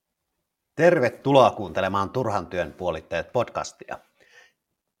Tervetuloa kuuntelemaan Turhan työn puolittajat podcastia.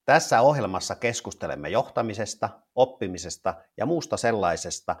 Tässä ohjelmassa keskustelemme johtamisesta, oppimisesta ja muusta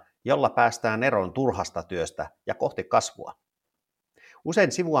sellaisesta, jolla päästään eroon turhasta työstä ja kohti kasvua.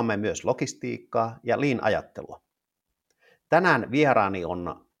 Usein sivuamme myös logistiikkaa ja lean-ajattelua. Tänään vieraani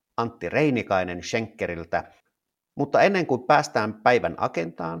on Antti Reinikainen Schenkeriltä, mutta ennen kuin päästään päivän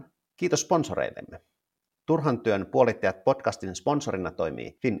agendaan, kiitos sponsoreillemme. Turhan työn puolittajat podcastin sponsorina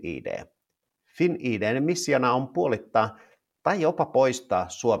toimii FinID. FinID:n missiona on puolittaa tai jopa poistaa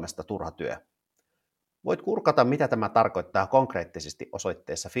Suomesta turha työ. Voit kurkata, mitä tämä tarkoittaa konkreettisesti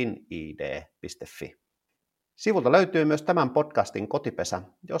osoitteessa finid.fi. Sivulta löytyy myös tämän podcastin kotipesä,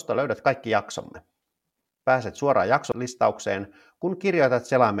 josta löydät kaikki jaksomme. Pääset suoraan jaksolistaukseen, kun kirjoitat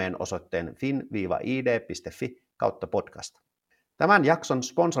selaimeen osoitteen fin-id.fi/podcast. Tämän jakson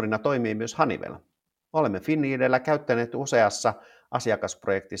sponsorina toimii myös Honeywell. Olemme FinID:llä käyttäneet useassa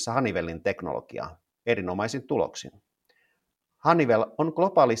asiakasprojektissa Honeywellin teknologiaa erinomaisin tuloksin. Honeywell on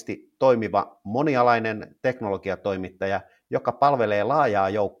globaalisti toimiva monialainen teknologiatoimittaja, joka palvelee laajaa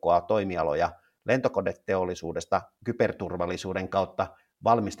joukkoa toimialoja lentokoneteollisuudesta kyberturvallisuuden kautta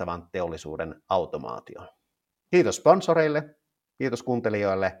valmistavan teollisuuden automaatioon. Kiitos sponsoreille, kiitos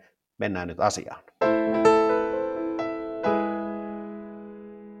kuuntelijoille, mennään nyt asiaan.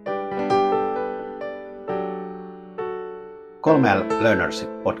 3L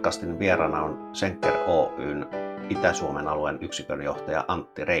Learnership-podcastin vieraana on Schenker Oyn Itä-Suomen alueen yksikön johtaja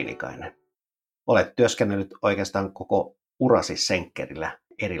Antti Reinikainen. Olet työskennellyt oikeastaan koko urasi Schenkerillä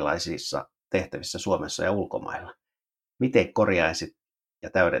erilaisissa tehtävissä Suomessa ja ulkomailla. Miten korjaisit ja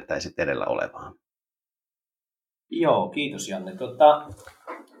täydentäisit edellä olevaa? Joo, kiitos Janne.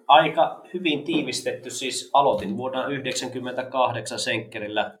 Aika hyvin tiivistetty. Siis aloitin vuonna 1998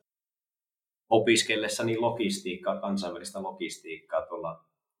 Schenkerillä opiskellessani kansainvälistä logistiikkaa tuolla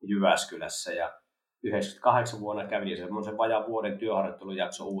Jyväskylässä. Ja 98 vuonna kävin semmoisen vajaan vuoden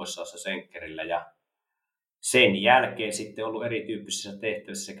työharjoittelujakso USAssa Schenkerillä. Ja sen jälkeen sitten ollut erityyppisissä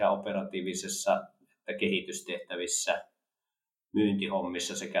tehtävissä sekä operatiivisessa että kehitystehtävissä,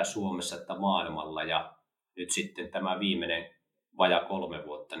 myyntihommissa sekä Suomessa että maailmalla. Ja nyt sitten tämä viimeinen vajaa 3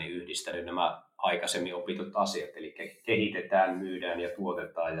 vuotta niin yhdistänyt nämä aikaisemmin opitut asiat. Eli kehitetään, myydään ja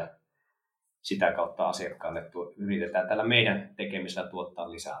tuotetaan ja sitä kautta asiakkaalle yritetään tällä meidän tekemisellä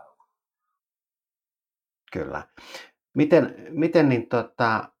tuottaa lisää. Kyllä.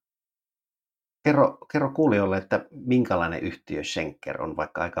 Kerro kuulijoille, että minkälainen yhtiö Schenker on,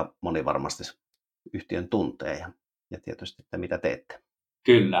 vaikka aika moni varmasti yhtiön tuntee ja tietysti, että mitä teette.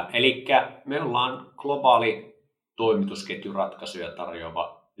 Kyllä, eli me ollaan globaali toimitusketjuratkaisuja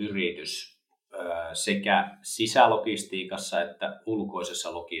tarjoava yritys sekä sisälogistiikassa että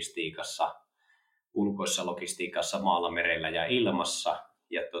ulkoisessa logistiikassa maalla, merellä ja ilmassa.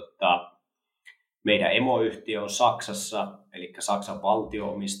 Ja meidän emoyhtiö on Saksassa, eli Saksan valtio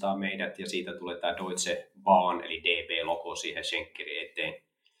omistaa meidät ja siitä tulee tämä Deutsche Bahn eli DB-logo siihen Schenkerin eteen.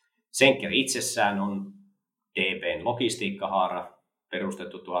 Schenker itsessään on DB:n logistiikkahaara,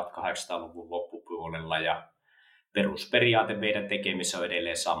 perustettu 1800-luvun loppupuolella ja perusperiaate meidän tekemisessä on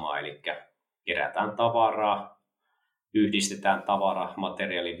edelleen sama, eli kerätään tavaraa, yhdistetään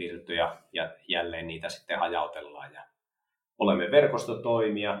materiaalivirtoja ja jälleen niitä sitten hajautellaan. Ja olemme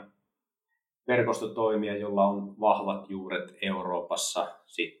verkostotoimija, jolla on vahvat juuret Euroopassa,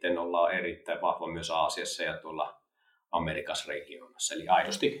 sitten ollaan erittäin vahva myös Aasiassa ja tuolla Amerikassa regionassa, eli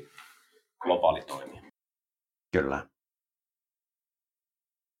aidosti globaali toimija. Kyllä.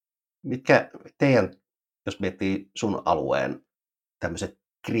 Mitkä teidän, jos miettii sun alueen tämmöiset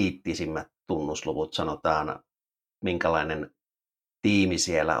kriittisimmät tunnusluvut, sanotaan minkälainen tiimi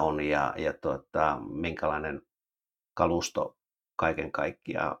siellä on ja minkälainen kalusto kaiken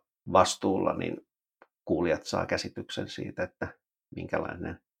kaikkiaan vastuulla, niin kuulijat saa käsityksen siitä, että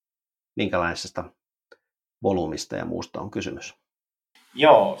minkälaisesta volyymista ja muusta on kysymys.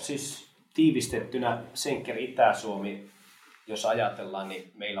 Joo, siis tiivistettynä Schenker Itä-Suomi, jos ajatellaan,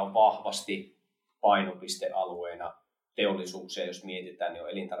 niin meillä on vahvasti painopistealueena teollisuuksia, jos mietitään, niin on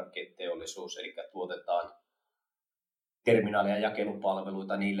elintarviketeollisuus, eli tuotetaan terminaali- ja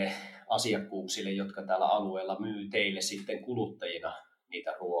jakelupalveluita niille asiakkuuksille, jotka täällä alueella myy teille sitten kuluttajina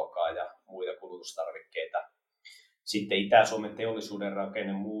niitä ruokaa ja muita kulutustarvikkeita. Sitten Itä-Suomen teollisuuden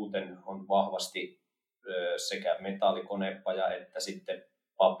rakenne muuten on vahvasti sekä metallikonepaja että sitten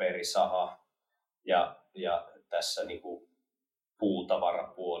paperisaha ja tässä niin kuin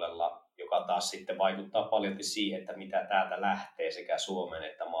puutavarapuolella, joka taas sitten vaikuttaa paljon siihen, että mitä täältä lähtee sekä Suomeen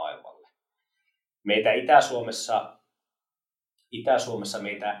että maailmalle. Meitä Itä-Suomessa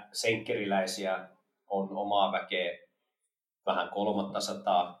meitä senkkeriläisiä on omaa väkeä vähän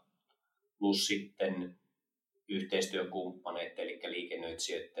 300, plus sitten yhteistyökumppaneet, eli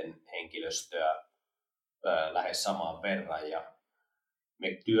liikennöitsijöiden henkilöstöä lähes samaan verran. Ja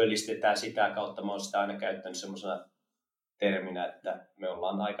me työllistetään sitä kautta, mä olen sitä aina käyttänyt semmoisena terminä, että me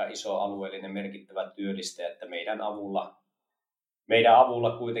ollaan aika iso alueellinen merkittävä työllistäjä, että meidän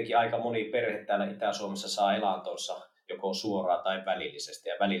avulla kuitenkin aika moni perhe täällä Itä-Suomessa saa elantonsa joko suoraan tai välillisesti.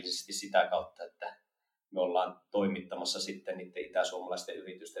 Ja välillisesti sitä kautta, että me ollaan toimittamassa sitten niiden itäsuomalaisten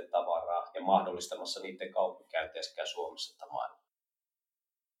yritysten tavaraa ja mahdollistamassa niiden kaupankäyntiä sekä Suomessa että maailmassa.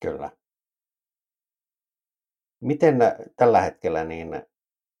 Kyllä. Miten tällä hetkellä, niin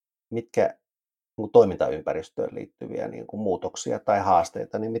mitkä toimintaympäristöön liittyviä niin kuin muutoksia tai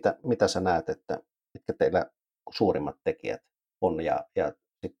haasteita, niin mitä sä näet, että mitkä teillä suurimmat tekijät on ja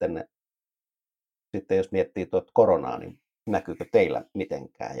sitten jos miettii tuota koronaa, niin näkyykö teillä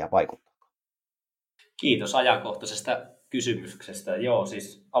mitenkään ja vaikuttaako? Kiitos ajankohtaisesta kysymyksestä. Joo,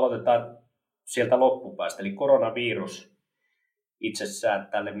 siis aloitetaan sieltä loppupäästä. Eli koronavirus itsessään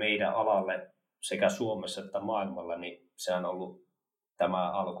tälle meidän alalle sekä Suomessa että maailmalla, niin se on ollut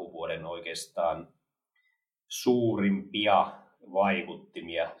tämä alkuvuoden oikeastaan suurimpia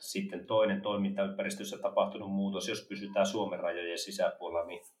vaikuttimia. Sitten toinen toimintaympäristössä tapahtunut muutos, jos pysytään Suomen rajojen sisäpuolella,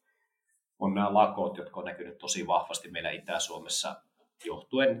 niin on nämä lakot, jotka on näkynyt tosi vahvasti meillä Itä-Suomessa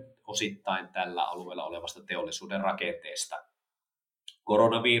johtuen osittain tällä alueella olevasta teollisuuden rakenteesta.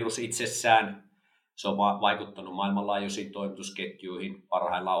 Koronavirus itsessään, se on vaikuttanut maailmanlaajuisiin toimitusketjuihin.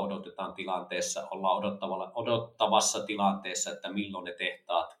 Parhaillaan ollaan odottavassa tilanteessa, että milloin ne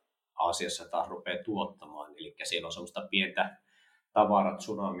tehtaat Aasiassa taas rupeaa tuottamaan. Eli siellä on semmoista pientä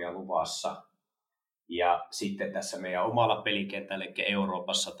tavaratsunamia luvassa. Ja sitten tässä meidän omalla pelikentällä, eli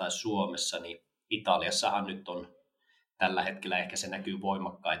Euroopassa tai Suomessa, niin Italiassahan nyt on tällä hetkellä ehkä se näkyy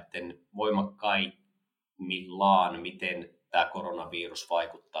voimakkaimmillaan, miten tämä koronavirus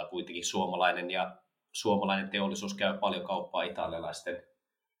vaikuttaa. Kuitenkin suomalainen teollisuus käy paljon kauppaa italialaisten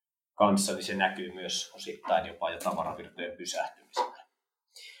kanssa, niin se näkyy myös osittain jopa jo tavaravirtojen pysähtymisenä.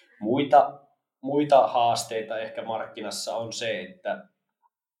 Muita haasteita ehkä markkinassa on se,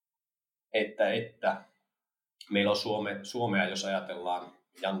 että meillä on Suomea, jos ajatellaan,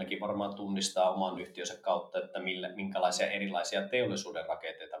 Jannekin varmaan tunnistaa oman yhtiönsä kautta, että minkälaisia erilaisia teollisuuden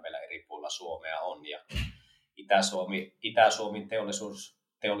rakenteita meillä eri puolilla Suomea on. Ja Itä-Suomen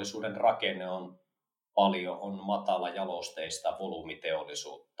teollisuuden rakenne on matala jalosteista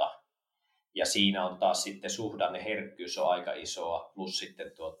volyymiteollisuutta. Ja siinä on taas sitten suhdanneherkkyys on aika isoa, plus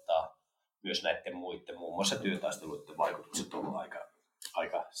sitten myös näiden muiden, muun muassa työtaisteluiden vaikutukset on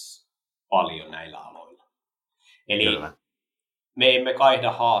aika paljon näillä aloilla. Eli kyllä. Me emme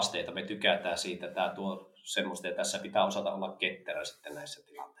kaihda haasteita, me tykätään siitä, tämä tuo semmoista, ja tässä pitää osata olla ketterä sitten näissä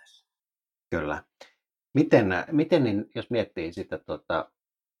tilanteissa. Kyllä. Miten niin, jos miettii sitä,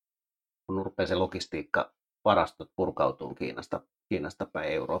 kun rupeaa se logistiikkavarastot purkautuu Kiinasta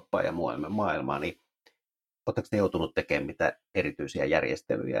päin Eurooppaan ja muualle maailmaan, niin oletteko te joutunut tekemään mitä erityisiä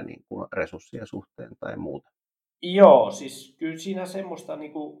järjestelyjä niin kuin resurssien suhteen tai muuta? Joo, siis kyllä siinä semmoista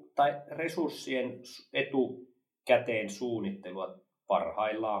tai resurssien etukäteen suunnittelua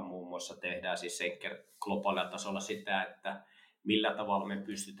parhaillaan muun muassa tehdään siis globaalilla tasolla sitä, että millä tavalla me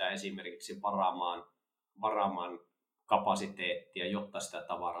pystytään esimerkiksi varaamaan kapasiteettia, jotta sitä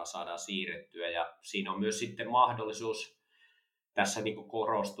tavaraa saadaan siirrettyä. Ja siinä on myös sitten mahdollisuus, tässä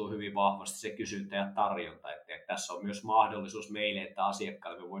korostuu hyvin vahvasti se kysyntä ja tarjonta, että tässä on myös mahdollisuus meille, että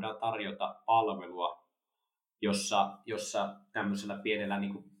asiakkaille me voidaan tarjota palvelua, jossa tämmöisellä pienellä,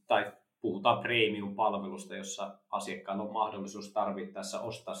 tai puhutaan premium-palvelusta, jossa asiakkaalla on mahdollisuus tarvittaessa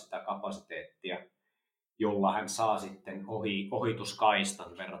ostaa sitä kapasiteettia, jolla hän saa sitten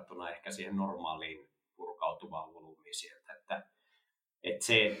ohituskaistan verrattuna ehkä siihen normaaliin purkautuvaan volyymiin sieltä.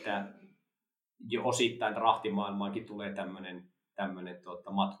 Että jo osittain rahtimaailmaankin tulee tämmöinen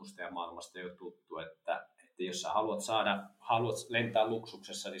matkustajamaailmasta jo tuttu, että jos sä haluat lentää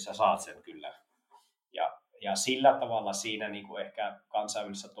luksuksessa, niin sä saat sen kyllä. Ja sillä tavalla siinä ehkä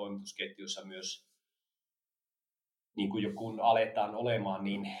kansainvälisessä toimitusketjussa myös, kun aletaan olemaan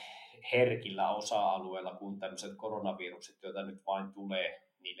niin herkillä osa-alueilla kuin tämmöiset koronavirukset, joita nyt vain tulee,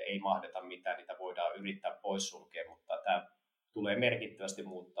 niille ei mahdeta mitään, niitä voidaan yrittää poissulkea, mutta tämä tulee merkittävästi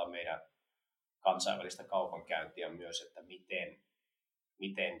muuttaa meidän kansainvälistä kaupankäyntiä myös, että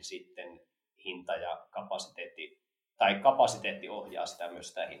miten sitten hinta ja kapasiteetti ohjaa sitä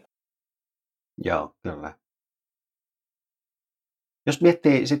hintaa. Joo, kyllä. Jos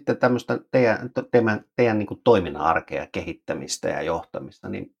miettii sitten tämmöistä teidän niin kuin toiminnan arkea, kehittämistä ja johtamista,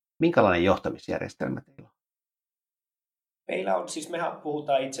 niin minkälainen johtamisjärjestelmä teillä on? Meillä on, siis mehän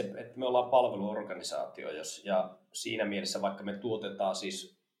puhutaan itse, että me ollaan palveluorganisaatio, ja siinä mielessä vaikka me tuotetaan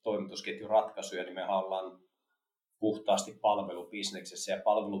siis toimitusketjun ratkaisuja, niin me ollaan puhtaasti palvelubisneksessä, ja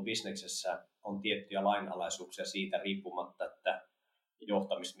palvelubisneksessä on tiettyjä lainalaisuuksia siitä riippumatta, että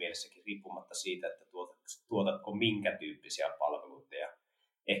johtamismielessäkin riippumatta siitä, että tuotatko minkä tyyppisiä palveluita. Ja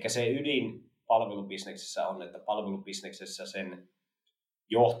ehkä se ydin palvelubisneksessä on, että palvelubisneksessä sen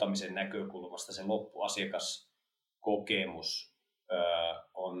johtamisen näkökulmasta se loppuasiakaskokemus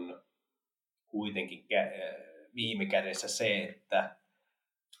on kuitenkin viime kädessä se, että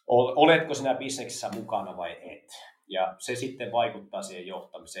oletko sinä bisneksessä mukana vai et. Ja se sitten vaikuttaa siihen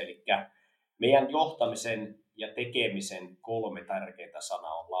johtamiseen. Eli meidän johtamisen ja tekemisen 3 tärkeintä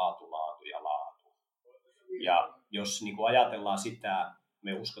sanaa on laatu, laatu ja laatu. Ja jos niin kuin ajatellaan sitä,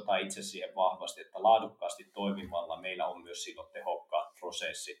 me uskotaan itse siihen vahvasti, että laadukkaasti toimivalla meillä on myös silloin tehokkaat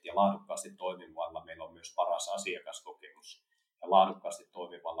prosessit, ja laadukkaasti toimivalla meillä on myös paras asiakaskokemus. Ja laadukkaasti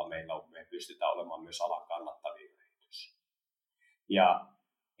toimivalla me pystytään olemaan myös alan kannattavia yritys. Ja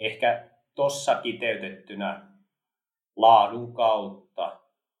ehkä tuossa kiteytettynä laadun kautta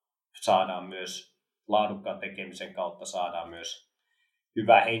saadaan myös, laadukkaan tekemisen kautta saadaan myös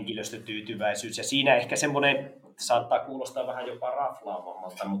hyvä henkilöstötyytyväisyys. Ja siinä ehkä semmoinen saattaa kuulostaa vähän jopa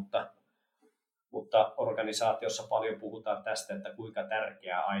raflaavammalta, mutta organisaatiossa paljon puhutaan tästä, että kuinka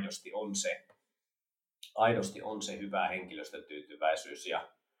tärkeää aidosti on se hyvä henkilöstötyytyväisyys. Ja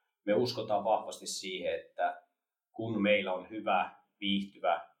me uskotaan vahvasti siihen, että kun meillä on hyvä,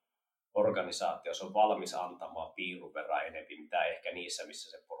 viihtyvä organisaatio, se on valmis antamaan piirun verran enemmän, mitä ehkä niissä,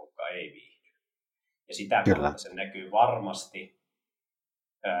 missä se porukka ei viihdy. Ja sitä kautta se näkyy varmasti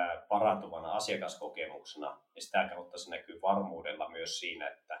parantuvana asiakaskokemuksena, ja sitä kautta se näkyy varmuudella myös siinä,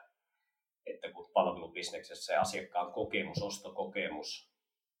 että kun palvelubisneksessä se asiakkaan kokemus, ostokokemus,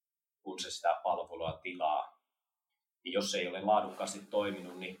 kun se sitä palvelua tilaa, niin jos se ei ole laadukkaasti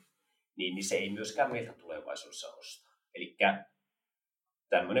toiminut, niin se ei myöskään meiltä tulevaisuudessa osta. Eli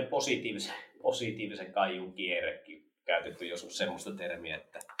tämmöinen positiivisen kaiun kierrekin käytetty joskus semmoista termiä,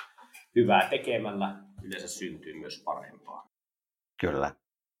 että hyvää tekemällä yleensä syntyy myös parempaa. Kyllä.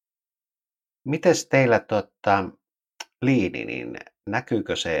 Mites teillä liini, niin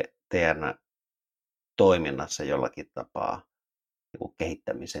näkyykö se teidän toiminnassa jollakin tapaa niin kuin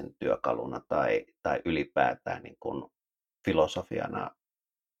kehittämisen työkaluna tai ylipäätään niin kuin filosofiana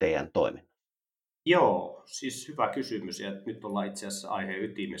teidän toiminnassa? Joo, siis hyvä kysymys, ja nyt ollaan itse asiassa aiheen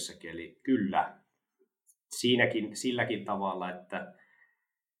ytimessäkin, eli kyllä silläkin tavalla, että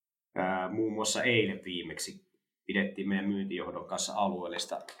muun muassa eilen viimeksi pidettiin meidän myyntijohdon kanssa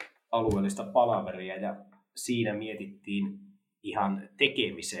alueellista palaveria, ja siinä mietittiin ihan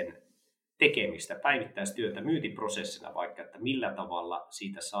tekemistä, päivittäistyötä myyntiprosessina vaikka, että millä tavalla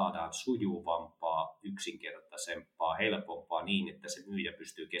siitä saadaan sujuvampaa, yksinkertaisempaa, helpompaa niin, että se myyjä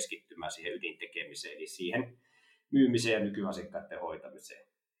pystyy keskittymään siihen ydintekemiseen, eli siihen myymiseen ja nykyasiakkaiden hoitamiseen.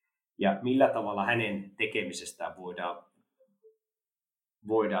 Ja millä tavalla hänen tekemisestään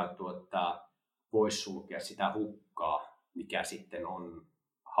voidaan pois sulkea sitä hukkaa, mikä sitten on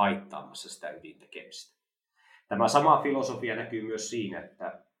haittaamassa sitä ydintekemistä. Tämä sama filosofia näkyy myös siinä,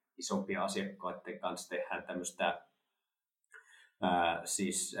 että isompia asiakkaiden kanssa tehdään tämmöistä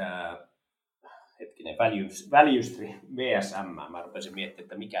value stream VSM, mä rupesin miettimään,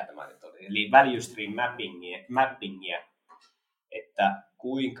 että mikä tämä nyt oli, eli value stream mappingia, että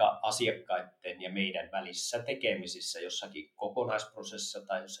kuinka asiakkaiden ja meidän välissä tekemisissä jossakin kokonaisprosessissa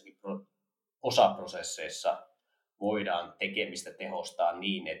tai jossakin osaprosesseissa voidaan tekemistä tehostaa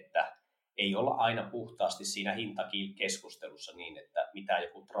niin, että ei olla aina puhtaasti siinä hintakeskustelussa niin, että mitä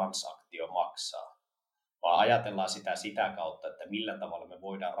joku transaktio maksaa, vaan ajatellaan sitä kautta, että millä tavalla me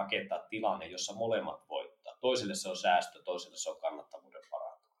voidaan rakentaa tilanne, jossa molemmat voittaa. Toiselle se on säästö, toiselle se on kannattavuuden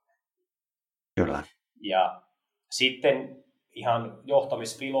parantuminen. Kyllä. Ja sitten ihan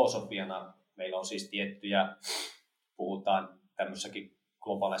johtamisfilosofiana meillä on siis tiettyjä, puhutaan tämmöisessäkin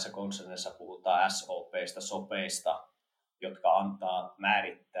globaaleissa konserneissa puhutaan SOPista, sopeista, jotka antaa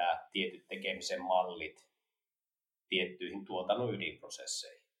määrittää tietyt tekemisen mallit tiettyihin tuotannon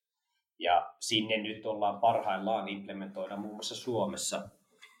ydinprosesseihin. Ja sinne nyt ollaan parhaillaan implementoidaan muun muassa Suomessa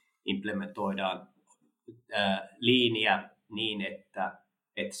liiniä niin, että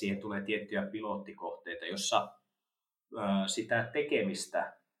siihen tulee tiettyjä pilottikohteita, jossa sitä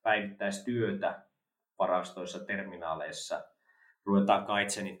tekemistä, päivittäistyötä varastoissa, terminaaleissa ruvetaan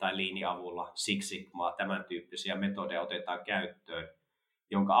Kaizenin tai Leanin avulla, Six Sigmaa, tämän tyyppisiä metodeja otetaan käyttöön,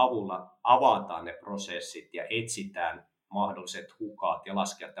 jonka avulla avataan ne prosessit ja etsitään mahdolliset hukat ja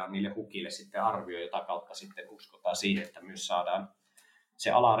lasketaan niille hukille sitten arvio, jota kautta sitten uskotaan siihen, että myös saadaan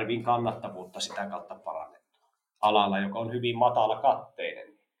se alarivin kannattavuutta sitä kautta parannettua. Alalla, joka on hyvin matala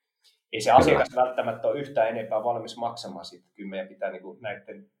katteinen, ei se Kyllä, asiakas välttämättä ole yhtään enempää valmis maksamaan siitä. Kyllä meidän pitää niin kuin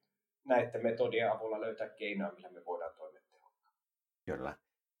näiden metodien avulla löytää keinoja, millä me voidaan toimia. kyllä.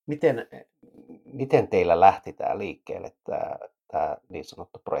 Miten teillä lähti tämä liikkeelle, tämä niin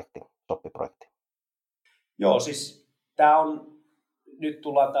sanottu projekti, Soppi-projekti? Joo, siis tämä on, nyt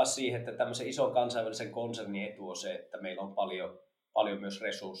tullaan taas siihen, että tämmöisen ison kansainvälisen konsernin etu on se, että meillä on paljon myös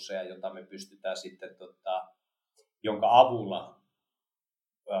resursseja, joita me pystytään sitten, jonka avulla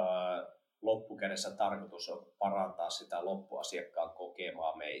loppukädessä tarkoitus on parantaa sitä loppuasiakkaan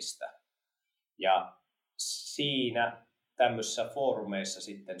kokemaa meistä. Ja siinä tämmöisissä foorumeissa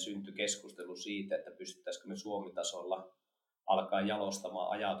sitten syntyi keskustelu siitä, että pystyttäisikö me Suomi-tasolla alkaa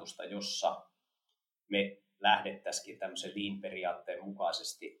jalostamaan ajatusta, jossa me lähdettäisikin tämmöisen Lean-periaatteen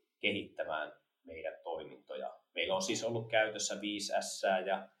mukaisesti kehittämään meidän toimintoja. Meillä on siis ollut käytössä 5S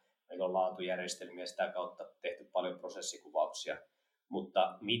ja meillä on laatujärjestelmiä, sitä kautta tehty paljon prosessikuvauksia,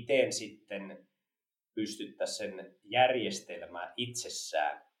 mutta miten sitten pystyttäisiin sen järjestelmää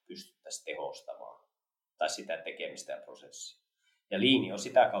itsessään pystyttäisiin tehostamaan tai sitä tekemistä ja prosessia. Ja Lean on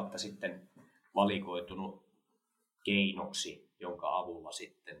sitä kautta sitten valikoitunut keinoksi, jonka avulla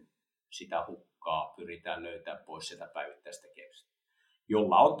sitten sitä hukkaa pyritään löytämään pois sitä päivittäistä tekemistä.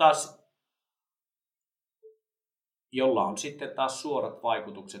 Jolla on sitten taas suorat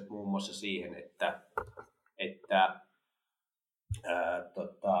vaikutukset muun muassa siihen, että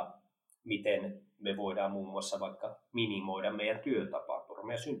miten me voidaan muun muassa vaikka minimoida meidän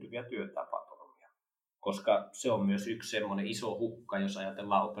työtapaturmia, syntyviä työtapaturmia. Koska se on myös yksi semmoinen iso hukka, jos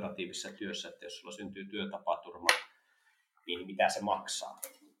ajatellaan operatiivisessa työssä, että jos sulla syntyy työtapaturma, niin mitä se maksaa.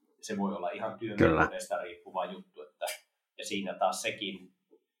 Se voi olla ihan työmetodeista riippuva juttu. Ja siinä taas sekin,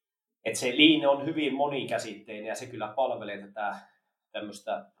 että se Lean on hyvin monikäsitteinen ja se kyllä palvelee tätä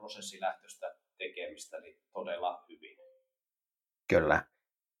tämmöistä prosessilähtöistä tekemistä niin todella hyvin. Kyllä.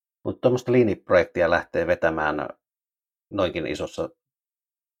 Mutta tuommoista Lean-projektia lähtee vetämään noinkin isossa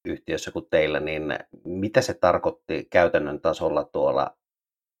yhtiössä kuin teillä, niin mitä se tarkoitti käytännön tasolla tuolla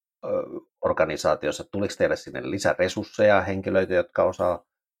organisaatiossa? Tuliko teille sinne lisäresursseja, henkilöitä, jotka osaa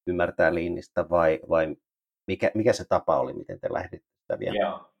ymmärtää Leanistä, vai mikä se tapa oli, miten te lähditte sitä viemään?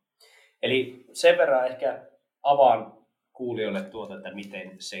 Joo. Eli sen verran ehkä avaan kuulijoille että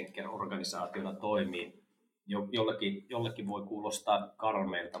miten Schenker-organisaationa toimii. Jollekin voi kuulostaa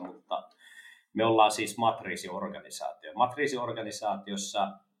karmeilta, mutta me ollaan siis matriisiorganisaatio. Matriisiorganisaatiossa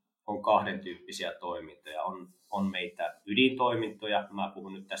on kahden tyyppisiä toimintoja. On meitä ydintoimintoja, mä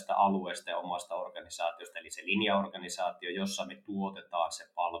puhun nyt tästä alueesta ja omasta organisaatiosta, eli se linjaorganisaatio, jossa me tuotetaan se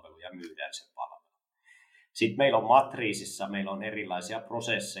palvelu ja myydään se palvelu. Sitten meillä on matriisissa, meillä on erilaisia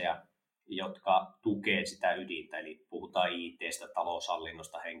prosesseja, jotka tukee sitä ydintä, eli puhutaan IT:stä,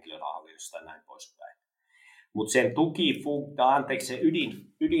 taloushallinnosta, henkilöhallinnosta ja näin poispäin. Mutta sen se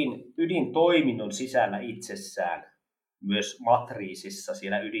ydintoiminnon sisällä itsessään, myös matriisissa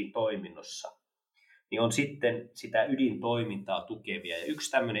siellä ydintoiminnossa, niin on sitten sitä ydintoimintaa tukevia. Ja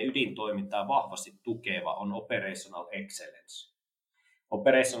yksi tämmöinen ydintoimintaa vahvasti tukeva on Operational Excellence.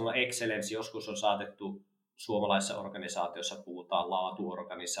 Operational Excellence joskus on saatettu suomalaisessa organisaatiossa, puhutaan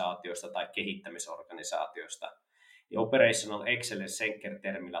laatuorganisaatioista tai kehittämisorganisaatioista. Ja Operational Excellence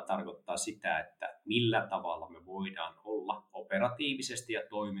Schenker-termillä tarkoittaa sitä, että millä tavalla me voidaan olla operatiivisesti ja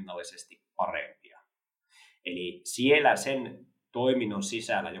toiminnallisesti parempia. Eli siellä sen toiminnon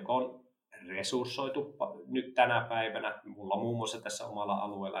sisällä, joka on resurssoitu nyt tänä päivänä, mulla on muun muassa tässä omalla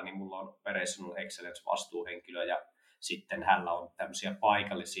alueella, niin mulla on Operational Excellence vastuuhenkilö ja sitten hänellä on tämmöisiä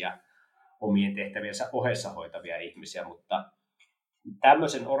paikallisia omien tehtäviensä ohessa hoitavia ihmisiä, mutta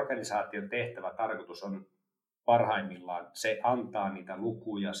tämmöisen organisaation tehtävä tarkoitus on parhaimmillaan, se antaa niitä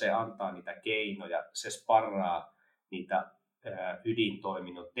lukuja, se antaa niitä keinoja, se sparraa niitä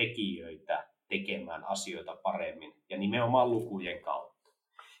ydintoiminnon tekijöitä tekemään asioita paremmin ja nimenomaan lukujen kautta.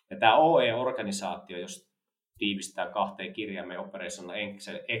 Ja tämä OE-organisaatio, jos tiivistää kahteen kirjaamme Operational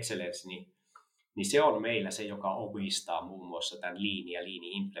Excellence, niin se on meillä se, joka omistaa muun muassa tämän Lean ja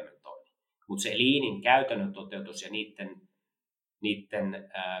Leanin implementoinnin. Mutta se Leanin käytännön toteutus ja niiden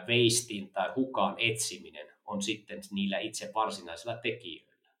wastein tai hukaan etsiminen on sitten niillä itse varsinaisilla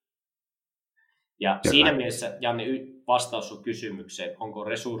tekijöillä. Ja kyllä. Siinä mielessä, Janne, vastaus sun kysymykseen, onko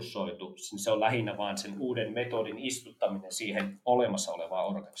resurssoitu, se on lähinnä vain sen uuden metodin istuttaminen siihen olemassa olevaan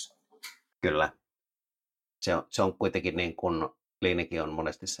organisaatioon. Kyllä. Se on kuitenkin niin kuin Leanikin on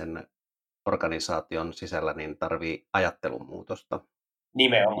monesti sen organisaation sisällä, niin tarvii ajattelun muutosta.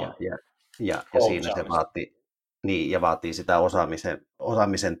 Nimenomaan. Ja siinä se vaatii sitä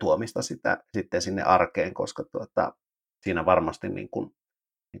osaamisen tuomista sitten sinne arkeen, koska siinä varmasti niin kuin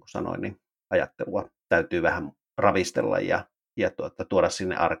sanoin, niin ajattelua täytyy vähän ravistella ja tuoda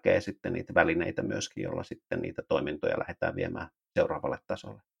sinne arkeen sitten niitä välineitä myöskin, jolla sitten niitä toimintoja lähdetään viemään seuraavalle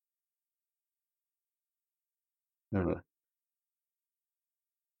tasolle. Kyllä.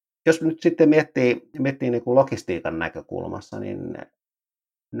 Jos nyt sitten miettii niin kuin logistiikan näkökulmassa, niin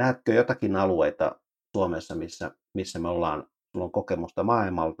näetkö jotakin alueita Suomessa, missä sulla on kokemusta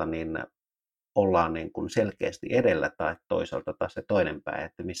maailmalta, niin ollaan niin kuin selkeästi edellä tai toisaalta taas se toinen pää,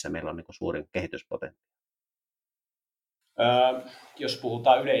 että missä meillä on niin kuin suurin kehityspotentiaali? Jos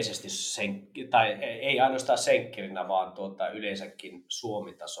puhutaan yleisesti, tai ei ainoastaan senkkerinä, vaan yleensäkin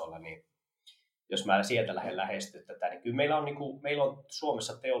Suomi-tasolla, niin jos mä sieltä lähden lähestyä tätä, niin kyllä meillä on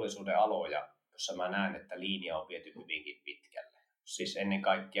Suomessa teollisuuden aloja, jossa mä näen, että linja on viety hyvinkin pitkälle. Siis ennen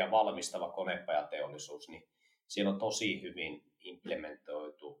kaikkea valmistava konepajateollisuus, niin siellä on tosi hyvin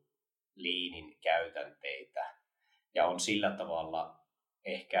implementoitu liinin käytänteitä ja on sillä tavalla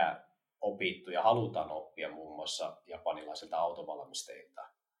ehkä opittu ja halutaan oppia muun muassa japanilaisilta autovalmistajilta,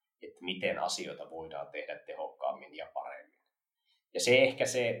 että miten asioita voidaan tehdä tehokkaammin ja paremmin. Ja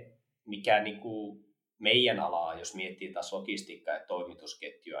se, mikä niin kuin meidän alaa, jos miettii taas logistiikkaa ja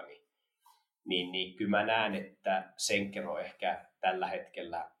toimitusketjua, niin kyllä mä näen, että Senkkero ehkä tällä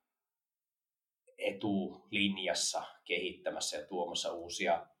hetkellä etulinjassa kehittämässä ja tuomassa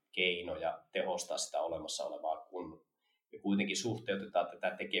uusia keinoja tehostaa sitä olemassa olevaa, kun me kuitenkin suhteutetaan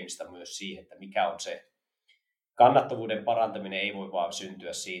tätä tekemistä myös siihen, että mikä on se kannattavuuden parantaminen. Ei voi vaan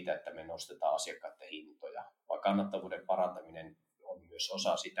syntyä siitä, että me nostetaan asiakkaiden hintoja, vaan kannattavuuden parantaminen on myös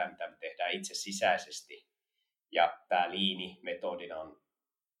osa sitä, mitä me tehdään itse sisäisesti. Ja tämä liini-metodina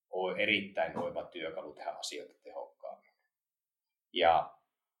on erittäin oiva työkalu tehdä asioita tehokkaammin. Ja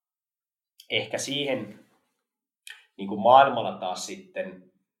ehkä siihen niin kuin maailmalla taas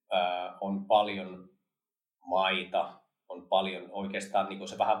sitten on paljon maita, on paljon oikeastaan, niin kuin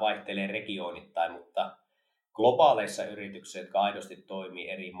se vähän vaihtelee regioonittain, mutta globaaleissa yrityksissä, jotka aidosti toimii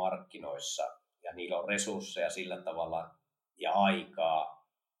eri markkinoissa ja niillä on resursseja sillä tavalla ja aikaa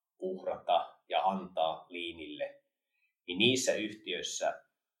uhrata ja antaa liinille, niin niissä yhtiöissä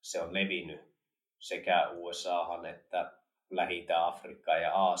se on levinnyt sekä USAhan että Lähi-Itä, Afrikkaan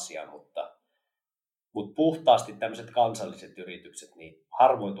ja Aasiaan, mutta puhtaasti tämmöiset kansalliset yritykset, niin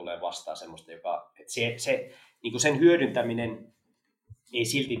harvoin tulee vastaan semmoista, että niin kuin sen hyödyntäminen ei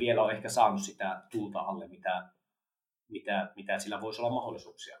silti vielä ole ehkä saanut sitä tuulta alle, mitä sillä voisi olla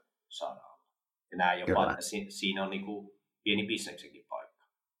mahdollisuuksia saada. Ja näin jopa, että siinä on niin kuin pieni bisneksenkin paikka.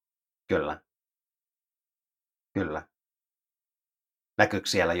 Kyllä. Näkyykö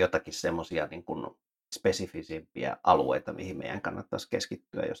siellä jotakin semmoisia niin kuin spesifisimpiä alueita, mihin meidän kannattaisi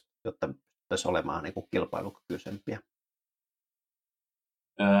keskittyä, jotta pystyisi olemaan niin kuin kilpailukykyisempiä?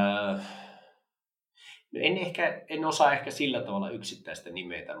 En osaa ehkä sillä tavalla yksittäistä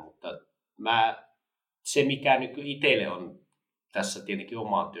nimetä, mutta se mikä itselle on tässä tietenkin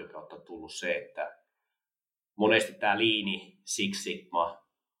omaan työn kautta tullut se, että monesti tämä liini, Six Sigma,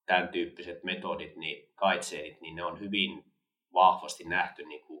 tämän tyyppiset metodit, niin kaitseenit, niin ne on hyvin vahvasti nähty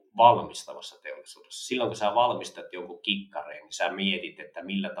niin kuin valmistavassa teollisuudessa. Silloin kun sä valmistat jonkun kikkareen, niin sä mietit, että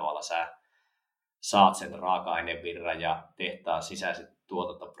millä tavalla sä saat sen raaka-ainevirran ja tehtaan sisäiset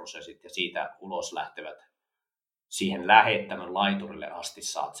tuotantoprosessit ja siitä ulos lähtevät siihen lähettämän laiturille asti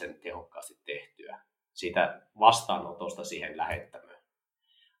saat sen tehokkaasti tehtyä. Siitä vastaanotosta siihen lähettämään.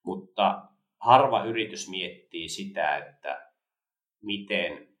 Mutta harva yritys miettii sitä, että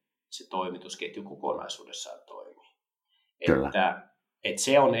miten se toimitusketju kokonaisuudessaan toimii. Että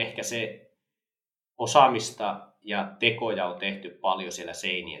se on ehkä se osaamista ja tekoja on tehty paljon siellä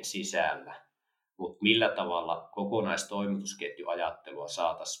seinien sisällä, mutta millä tavalla kokonaistoimitusketjuajattelua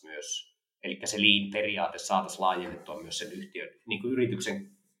saataisiin myös, eli se lean-periaate saataisiin laajennettua myös sen yhtiön, niin kuin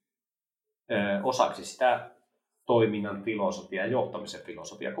yrityksen osaksi sitä toiminnan filosofiaa ja johtamisen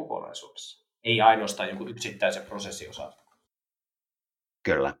filosofiaa kokonaisuudessa. Ei ainoastaan jonkun yksittäisen prosessin osalta.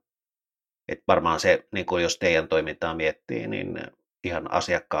 Kyllä. Et varmaan se, niin kuin jos teidän toimintaa miettii, niin ihan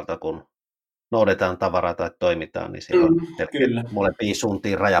asiakkaalta kun noudetaan tavaraa tai toimitaan, niin siellä on molempiin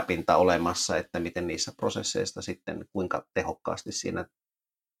suuntiin rajapinta olemassa, että miten niissä prosesseista sitten, kuinka tehokkaasti siinä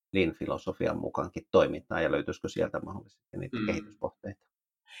Lean-filosofian mukaankin toimitaan ja löytyisikö sieltä mahdollisesti niitä kehityskohteita.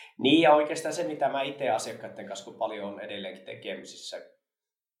 Niin ja oikeastaan se, mitä mä itse asiakkaiden kanssa, kun paljon on edelleenkin tekemisissä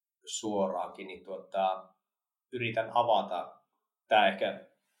suoraankin, niin yritän avata, tää ehkä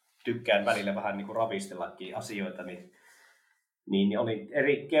tykkään välillä vähän niin kuin ravistellakin asioita, niin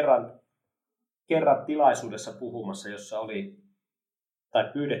olin kerran tilaisuudessa puhumassa, tai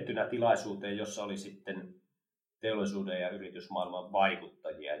pyydettynä tilaisuuteen, jossa oli sitten teollisuuden ja yritysmaailman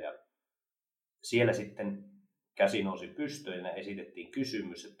vaikuttajia. Ja siellä sitten käsi nousi pystyyn ja esitettiin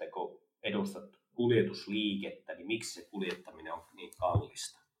kysymys, että kun edustat kuljetusliikettä, niin miksi se kuljettaminen on niin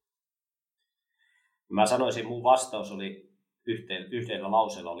kallista? Mä sanoisin, mun vastaus oli yhdellä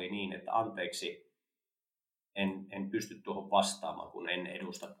lauseella oli niin, että anteeksi, en pysty tuohon vastaamaan, kun en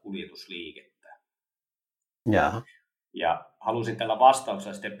edusta kuljetusliikettä. Jaha. Ja halusin tällä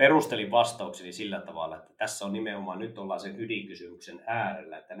vastauksella, sitten perustelin vastaukseni sillä tavalla, että tässä on nimenomaan, nyt ollaan sen ydinkysymyksen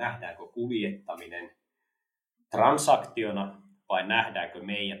äärellä, että nähdäänkö kuljettaminen transaktiona vai nähdäänkö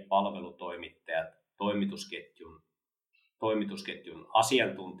meidät palvelutoimittajat toimitusketjun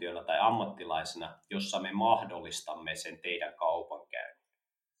asiantuntijana tai ammattilaisena, jossa me mahdollistamme sen teidän kaupankäynnin.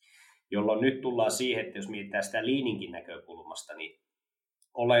 Jolloin nyt tullaan siihen, että jos mietitään sitä leaninkin näkökulmasta, niin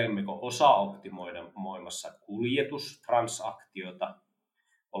olemmeko osaoptimoimassa kuljetustransaktiota,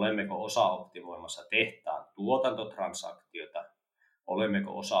 olemmeko osaoptimoimassa tehtaan tuotantotransaktioita,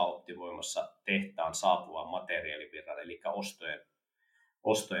 olemmeko osaoptimoimassa tehtaan saapuvan materiaalivirran, eli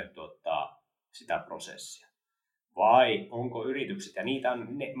ostojen sitä prosessia. Vai onko yritykset, ja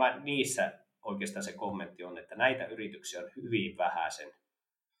niissä oikeastaan se kommentti on, että näitä yrityksiä on hyvin vähäisen,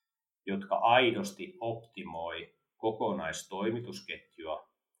 jotka aidosti optimoi kokonaistoimitusketjua,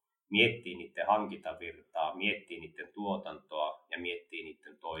 miettii niiden hankintavirtaa, miettii niiden tuotantoa ja miettii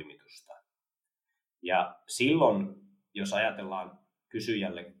niiden toimitusta. Ja silloin, jos ajatellaan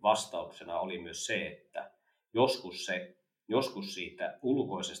kysyjälle vastauksena, oli myös se, että joskus siitä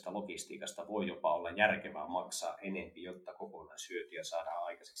ulkoisesta logistiikasta voi jopa olla järkevää maksaa enemmän, jotta kokonaishyötyjä saadaan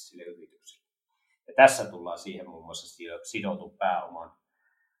aikaiseksi sille yritykselle. Ja tässä tullaan siihen muun muassa sidotun pääoman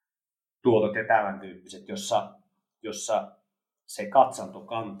tuotot ja tämän tyyppiset, jossa se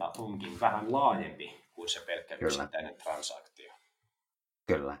katsantokanta onkin vähän laajempi kuin se pelkkä yksittäinen transaktio.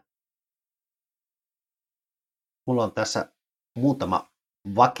 Kyllä. Mulla on tässä muutama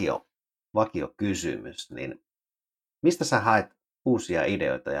vakiokysymys, niin mistä sä haet uusia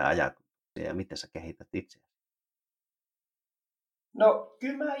ideoita ja ajatuksia ja miten sä kehität itseäsi? No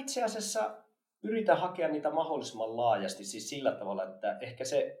kyllä mä itse asiassa yritän hakea niitä mahdollisimman laajasti, siis sillä tavalla, että ehkä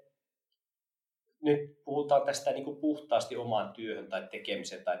se, nyt puhutaan tästä niin kuin puhtaasti omaan työhön tai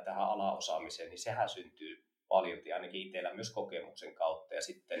tekemiseen tai tähän alaosaamiseen, niin sehän syntyy paljon, ainakin itsellä myös kokemuksen kautta ja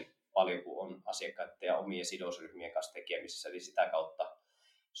sitten paljon kun on asiakkaiden ja omien sidosryhmien kanssa tekemisissä, niin sitä kautta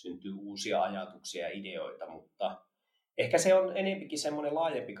syntyy uusia ajatuksia ja ideoita, mutta ehkä se on enempikin semmoinen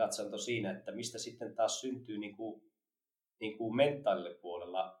laajempi katsanto siinä, että mistä sitten taas syntyy niin kuin mentaalille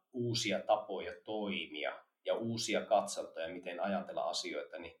puolella uusia tapoja toimia ja uusia katsantoja, miten ajatella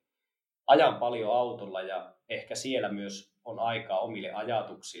asioita, niin ajan paljon autolla ja ehkä siellä myös on aikaa omille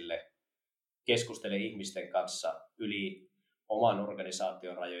ajatuksille, keskustele ihmisten kanssa yli oman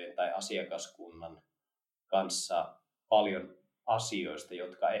organisaation rajojen tai asiakaskunnan kanssa paljon asioista,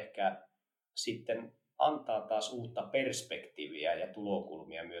 jotka ehkä sitten antaa taas uutta perspektiiviä ja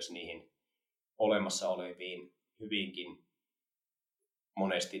tulokulmia myös niihin olemassa oleviin hyvinkin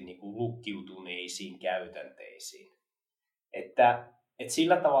monesti niin kuin lukkiutuneisiin käytänteisiin. Että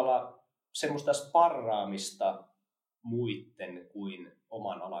sillä tavalla semmoista sparraamista muiden kuin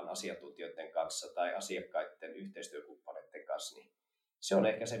oman alan asiantuntijoiden kanssa tai asiakkaiden yhteistyökumppaneiden kanssa, niin se on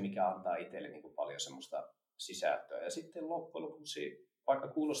ehkä se, mikä antaa itselle niin kuin paljon semmoista sisältöä. Ja sitten loppujen lopuksi, vaikka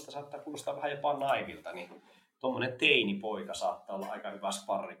saattaa kuulostaa vähän jopa naivilta, niin tuommoinen teinipoika saattaa olla aika hyvä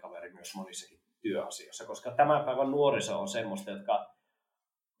sparrikaveri myös monissakin työasioissa, koska tämän päivän nuoriso on semmoista,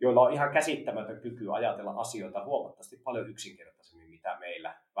 joilla on ihan käsittämätön kyky ajatella asioita huomattavasti paljon yksinkertaisemmin, mitä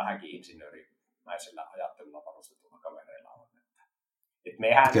meillä vähänkin insinöörimäisellä ajattelulla varustetulla kavereilla on. Et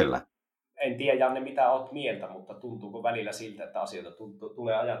mehän, Kyllä. En tiedä Janne, mitä olet mieltä, mutta tuntuuko välillä siltä, että asioita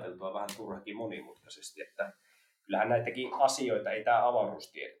tulee ajateltua vähän turhakin monimutkaisesti, että kyllähän näitäkin asioita ei tämä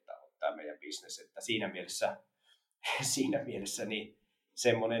avaruustiedettä ole tämä meidän bisnes, että siinä mielessä niin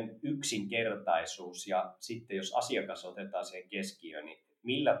semmoinen yksinkertaisuus ja sitten jos asiakas otetaan siihen keskiöön, niin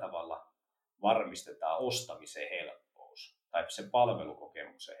millä tavalla varmistetaan ostamisen helppous tai se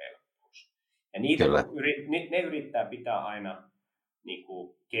palvelukokemuksen helppous. Ja ne yrittää pitää aina niin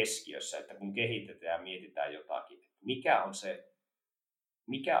kuin keskiössä, että kun kehitetään ja mietitään jotakin, mikä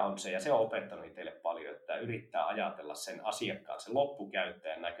on se, ja se on opettanut itselle paljon, että yrittää ajatella sen asiakkaan, sen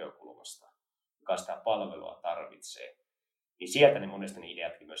loppukäyttäjän näkökulmasta, joka sitä palvelua tarvitsee. Niin sieltä ne monesti ne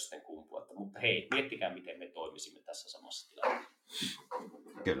ideatkin myös sitten kumpuavat. Mutta hei, miettikää, miten me toimisimme tässä samassa tilanteessa.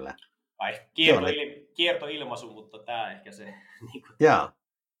 Kyllä. Kiertoilmaisu, mutta tämä ehkä se. Jaa,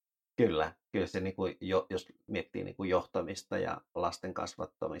 kyllä se niin kuin, jos miettii niin kuin johtamista ja lasten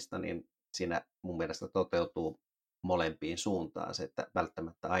kasvattamista, niin siinä mun mielestä toteutuu molempiin suuntaan se, että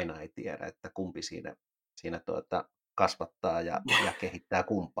välttämättä aina ei tiedä, että kumpi siinä kasvattaa ja kehittää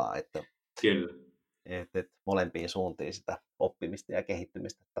kumpaa. Että Kyllä. että molempiin suuntiin sitä oppimista ja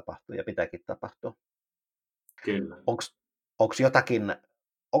kehittymistä tapahtuu ja pitääkin tapahtua. Kyllä.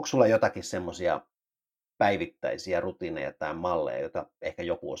 Onko sulla jotakin semmoisia päivittäisiä rutiineja tai malleja, joita ehkä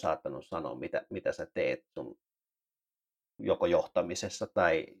joku on saattanut sanoa, mitä sä teet sun joko johtamisessa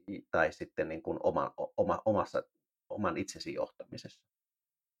tai sitten niin kuin oman itsesi johtamisessa?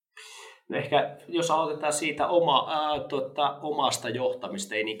 No ehkä jos aloitetaan siitä omasta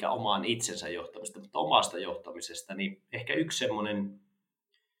johtamista, ei niinkään omaan itsensä johtamista, mutta omasta johtamisesta, niin ehkä yksi semmoinen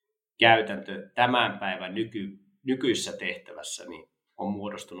käytäntö tämän päivän nykyisessä tehtävässä niin on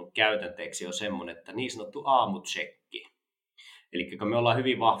muodostunut käytänteeksi on semmoinen, että niin sanottu aamutsekki. Eli kun me ollaan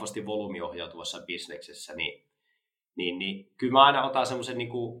hyvin vahvasti volyymiohjautuvassa bisneksessä, niin kyllä mä aina otan semmoisen niin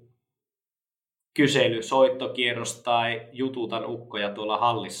kuin soittokierros tai jututan ukkoja tuolla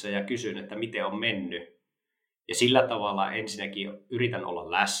hallissa ja kysyn, että miten on mennyt. Ja sillä tavalla ensinnäkin yritän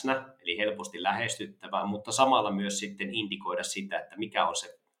olla läsnä, eli helposti lähestyttävä, mutta samalla myös sitten indikoida sitä, että mikä on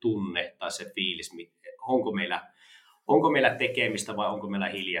se tunne tai se fiilis, onko meillä tekemistä vai onko meillä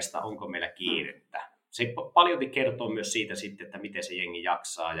hiljasta, onko meillä kiirettä. Se paljon kertoo myös siitä sitten, että miten se jengi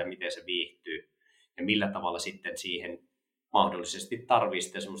jaksaa ja miten se viihtyy ja millä tavalla sitten siihen mahdollisesti tarvitsee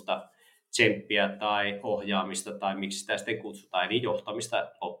sitten semmoista tsemppiä tai ohjaamista tai miksi sitä sitten kutsutaan, eli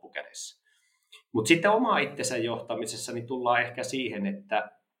johtamista loppukädessä. Mutta sitten oma itsensä johtamisessa niin tullaan ehkä siihen,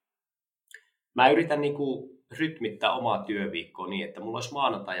 että mä yritän niinku rytmittää omaa työviikkoa niin, että mulla olisi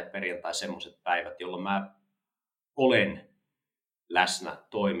maanantai ja perjantai semmoiset päivät, jolloin mä olen läsnä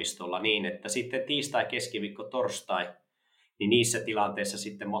toimistolla niin, että sitten tiistai, keskiviikko, torstai, niin niissä tilanteissa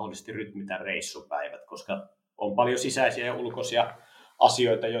sitten mahdollisesti rytmitään reissupäivät, koska on paljon sisäisiä ja ulkoisia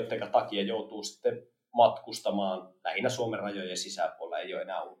asioita, joiden takia joutuu sitten matkustamaan lähinnä Suomen rajojen sisäpuolella, ei ole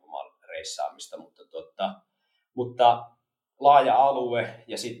enää ulkomaan reissaamista, mutta laaja alue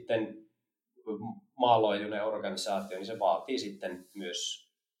ja sitten maanlaajuinen organisaatio, niin se vaatii sitten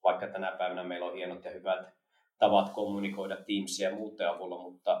myös, vaikka tänä päivänä meillä on hienot ja hyvät tavat kommunikoida Teamsia ja muuten avulla,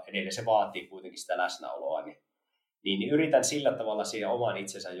 mutta edelleen se vaatii kuitenkin sitä läsnäoloa, niin yritän sillä tavalla siihen oman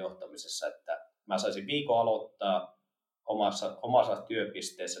itsensä johtamisessa, että mä saisin viikon aloittaa omassa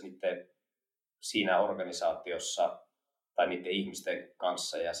työpisteessä niiden siinä organisaatiossa tai niiden ihmisten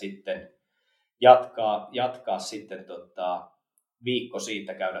kanssa ja sitten jatkaa sitten viikko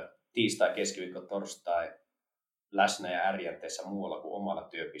siitä käydä tiistai, keskiviikko, torstai läsnä ja ärjänteessä muualla kuin omalla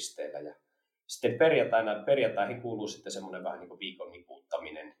työpisteellä. Ja sitten perjantaihin kuuluu sitten semmoinen vähän niin kuin viikon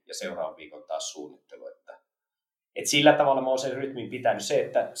niputtaminen ja seuraavan viikon taas suunnittelu. Et sillä tavalla mä oon sen rytmin pitänyt. Se,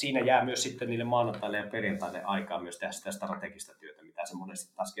 että siinä jää myös sitten niille maanantaille ja perjantaille aikaa myös tehdä sitä strategista työtä, mitä se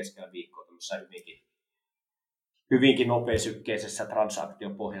monesti taas keskellä viikkoa tämmöisessä hyvinkin nopeasykkeisessä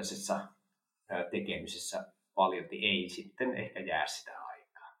transaktiopohjaisessa tekemisessä paljolti ei sitten ehkä jää sitä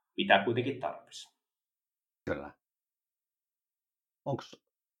aikaa. Pitää kuitenkin tarpeessa. Kyllä.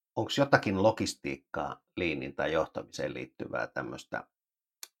 Onko jotakin logistiikkaa, liinin tai johtamiseen liittyvää tämmöistä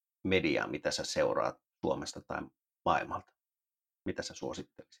mediaa, mitä sä seuraat Suomesta tai maailmalta? Mitä sä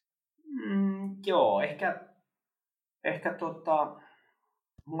suosittelisit? Joo, ehkä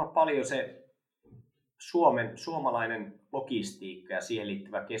mulla on paljon se suomalainen logistiikka ja siihen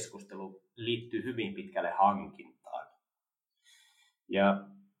liittyvä keskustelu liittyy hyvin pitkälle hankintaan. Ja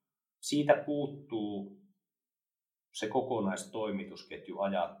siitä puuttuu se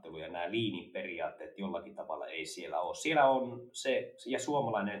kokonaistoimitusketjuajattelu ja nämä liinin periaatteet jollakin tavalla ei siellä ole. Siellä on se, ja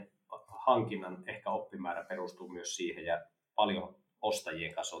suomalainen hankinnan ehkä oppimäärä perustuu myös siihen ja paljon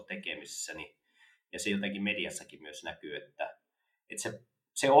ostajien kanssa on tekemisissä, ja se jotenkin mediassakin myös näkyy, että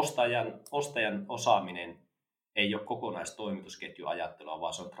se ostajan osaaminen ei ole kokonaistoimitusketjuajattelua,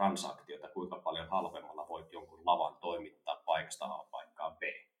 vaan se on transaktiota, kuinka paljon halvemmalla voit jonkun lavan toimittaa paikasta A paikkaan B.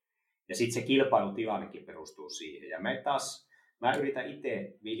 Ja sitten se kilpailutilannekin perustuu siihen. Ja mä yritän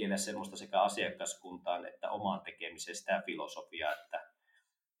itse viljellä semmoista sekä asiakaskuntaan että omaan tekemiseen sitä filosofiaa,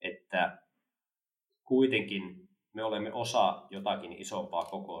 että kuitenkin me olemme osa jotakin isompaa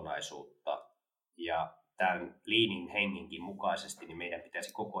kokonaisuutta ja tämän liinin henginkin mukaisesti niin meidän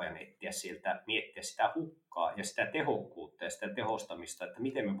pitäisi koko ajan miettiä sitä hukkaa ja sitä tehokkuutta ja sitä tehostamista, että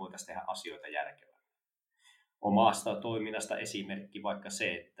miten me voitaisiin tehdä asioita järkevästi. Omasta toiminnasta esimerkki vaikka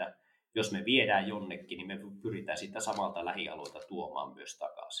se, että jos me viedään jonnekin, niin me pyritään sitä samalta lähialueelta tuomaan myös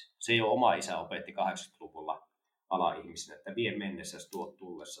takaisin. Se ei ole oma isä opetti 80-luvulla ala-ihmisenä, että vie mennessä ja tuot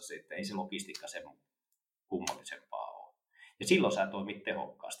tullessa, että ei se logistiikka sen kummallisempaa ole. Ja silloin sä toimit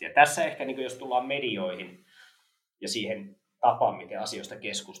tehokkaasti. Ja tässä ehkä, niin jos tullaan medioihin ja siihen tapaan, miten asioista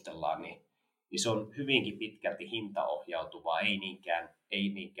keskustellaan, niin se on hyvinkin pitkälti hintaohjautuvaa, ei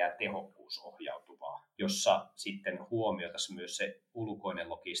niinkään tehokkuusohjautuvaa, jossa sitten huomioitaisiin myös se ulkoinen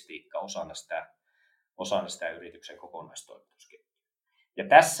logistiikka osana sitä osana sitä yrityksen kokonaistoimitusketjua. Ja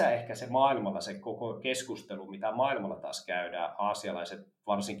tässä ehkä se maailmalla, se koko keskustelu, mitä maailmalla taas käydään, aasialaiset,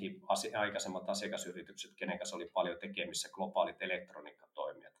 varsinkin aikaisemmat asiakasyritykset, kenen kanssa oli paljon tekemissä, globaalit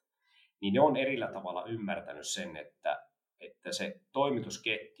elektroniikkatoimijat, niin ne on erillä tavalla ymmärtänyt sen, että se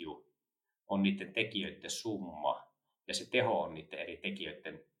toimitusketju on niiden tekijöiden summa ja se teho on niiden eri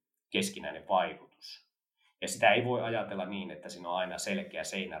tekijöiden keskinäinen vaikutus. Ja sitä ei voi ajatella niin, että siinä on aina selkeä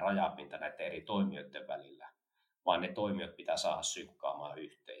seinärajapinta näiden eri toimijoiden välillä, vaan ne toimijat pitää saada synkkaamaan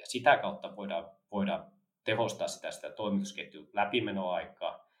yhteen. Ja sitä kautta voidaan tehostaa sitä toimitusketjun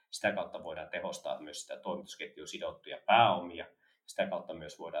läpimenoaikaa, sitä kautta voidaan tehostaa myös sitä toimitusketjun sidottuja pääomia, sitä kautta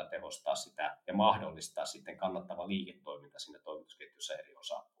myös voidaan tehostaa sitä ja mahdollistaa sitten kannattava liiketoiminta siinä toimitusketjussa eri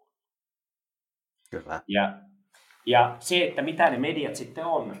osapuolilla. Kyllä. Ja se, että mitä ne mediat sitten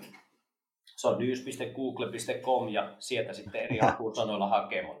on, se on news.google.com ja sieltä sitten eri hakusanoilla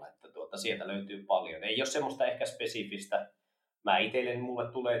hakemalla, että sieltä löytyy paljon. Ei ole semmoista ehkä spesifistä.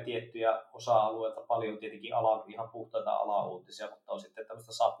 Mulle tulee tiettyjä osa-alueita paljon tietenkin ihan puhtaita alauutisia, mutta on sitten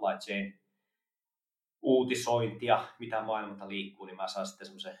tämmöistä supply chain uutisointia, mitä maailmalta liikkuu, niin mä saan sitten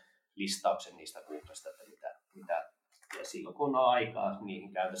semmoisen listauksen niistä Googlesta, että mitä ja silloin kun on aikaa,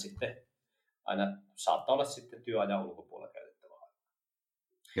 niihin käytä sitten aina saattaa olla sitten työajan ulkopuolella käytettävä aika.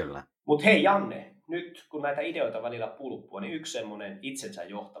 Kyllä. Mutta hei Janne, nyt kun näitä ideoita välillä pulppua, niin yksi semmoinen itsensä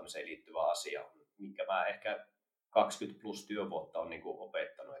johtamiseen liittyvä asia, minkä mä ehkä 20 plus työvuotta on niin kuin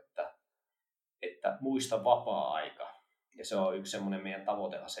opettanut, että muista vapaa-aika. Ja se on yksi semmoinen meidän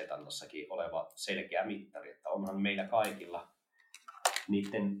tavoiteasetannassakin oleva selkeä mittari, että onhan meillä kaikilla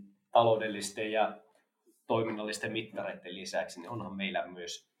niiden taloudellisten ja toiminnallisten mittareiden lisäksi, niin onhan meillä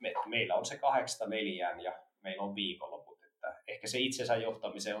myös, meillä on se 8-4 ja meillä on viikonloput. Että ehkä se itsensä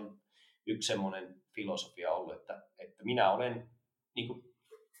johtamisen on yksi semmoinen filosofia ollut, että minä olen niin kuin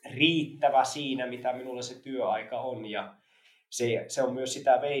riittävä siinä, mitä minulle se työaika on ja se on myös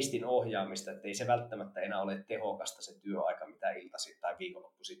sitä veistin ohjaamista, että ei se välttämättä enää ole tehokasta se työaika, mitä iltaisin tai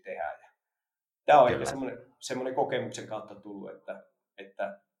viikonloppuisin tehdään. Ja tämä on Kyllä. ehkä semmoinen kokemuksen kautta tullut,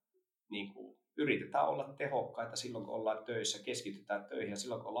 että niin kuin yritetään olla tehokkaita silloin, kun ollaan töissä, keskitytään töihin ja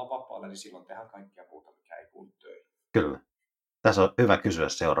silloin, kun ollaan vapaalla, niin silloin tehdään kaikkia muuta, mikä ei kuulu töihin. Kyllä. Tässä on hyvä kysyä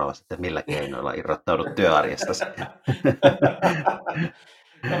seuraavasti, että millä keinoilla irrottaudut työarjestasi.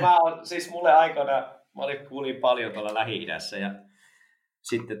 No mulle aikana, kuulin paljon tuolla Lähi-idässä ja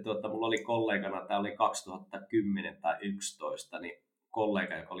sitten mulla oli kollegana, tämä oli 2010 tai 2011, niin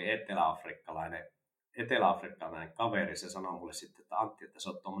kollega, joka oli eteläafrikkalainen kaveri, se sanoi mulle sitten, että Antti, että sä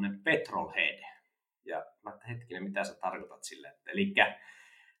oot tuommoinen petrolhead. Ja mä että hetkinen, mitä sä tarkoitat sille? Eli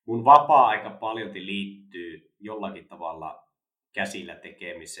mun vapaa-aika paljolti liittyy jollakin tavalla käsillä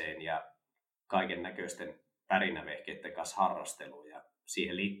tekemiseen ja kaiken näköisten pärinävehkeiden kanssa harrasteluun. Ja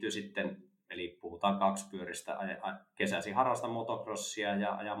siihen liittyy sitten, eli puhutaan kaksipyöristä, kesäisin harrastan motocrossia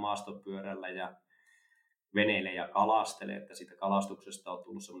ja ajan maastopyörällä ja veneille ja kalastele, että siitä kalastuksesta on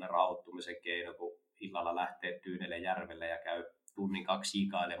tullut semmoinen rauhoittumisen keino, kun illalla lähtee Tyynelle järvelle ja käy 1-2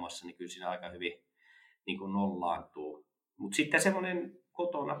 jiikailemassa, niin kyllä siinä aika hyvin niin kuin nollaantuu. Mutta sitten semmoinen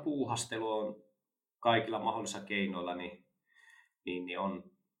kotona puuhastelu on kaikilla mahdollisilla keinoilla, niin on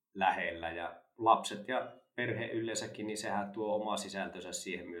lähellä. Ja lapset ja perhe yleensäkin, niin sehän tuo oma sisältönsä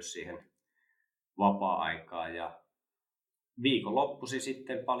myös siihen vapaa-aikaan. Ja viikonloppuisin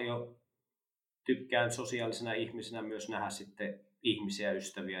sitten paljon tykkään sosiaalisena ihmisenä myös nähdä sitten ihmisiä,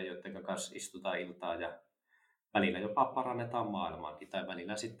 ystäviä, joiden kanssa istutaan iltaa ja välillä jopa parannetaan maailmaakin tai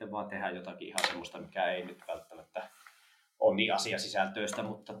välillä sitten vaan tehdään jotakin ihan semmoista, mikä ei nyt välttämättä ole niin asiasisältöistä,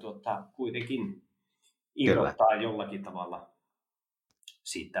 mutta kuitenkin irrottaa jollakin tavalla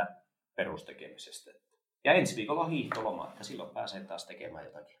siitä perustekemisestä. Ja ensi viikolla on hiihtoloma, että silloin pääsee taas tekemään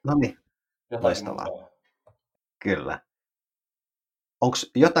jotakin. No niin, loistavaa. Kyllä. Onko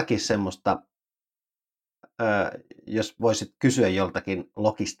jotakin semmoista, jos voisit kysyä joltakin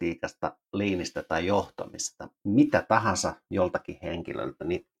logistiikasta, liinistä tai johtamista, mitä tahansa joltakin henkilöltä,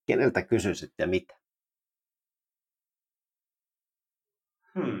 niin keneltä kysyisit ja mitä?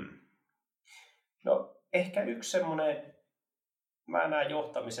 No ehkä yksi semmoinen, mä näen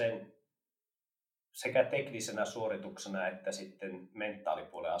johtamisen sekä teknisenä suorituksena että sitten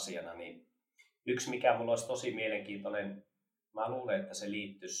mentaalipuolen asiana, niin yksi mikä mulla olisi tosi mielenkiintoinen, mä luulen, että se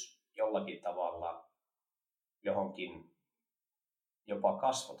liittyisi jollakin tavalla johonkin jopa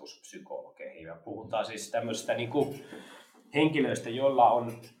kasvatuspsykologeihin. Ja puhutaan siis tämmöisistä niin kuin henkilöistä, joilla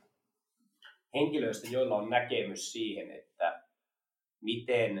on näkemys siihen, että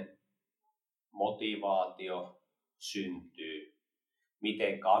miten motivaatio syntyy,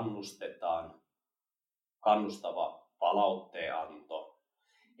 miten kannustetaan, kannustava palautteenanto.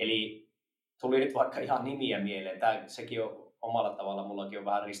 Eli tuli nyt vaikka ihan nimiä mieleen. Sekin on omalla tavalla, mullakin on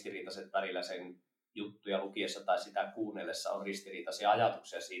vähän ristiriitaiset välillä sen juttuja lukiessa tai sitä kuunnellessa on ristiriitaisia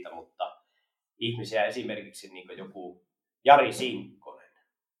ajatuksia siitä, mutta ihmisiä esimerkiksi niin kuin joku Jari Sinkkonen,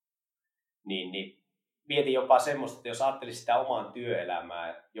 niin mietin jopa semmoista, että jos ajattelisi sitä omaan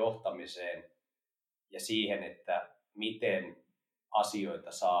työelämään, johtamiseen ja siihen, että miten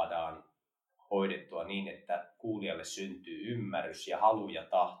asioita saadaan hoidettua niin, että kuulijalle syntyy ymmärrys ja halu ja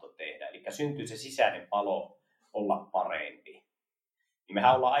tahto tehdä. Eli syntyy se sisäinen palo olla parempi. Niin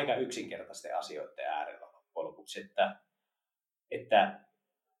mehän ollaan aika yksinkertaisten asioiden äärellä loppujen lopuksi, että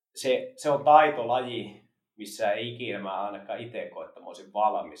se on taitolaji, missä ei ikinä mä ainakaan itse koe, että mä olisin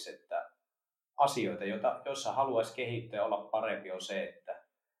valmis, että asioita, joissa haluaisi kehittyä ja olla parempi, on se, että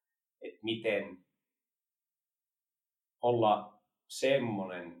miten olla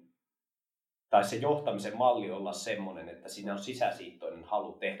semmoinen, tai se johtamisen malli olla semmoinen, että siinä on sisäsiittoinen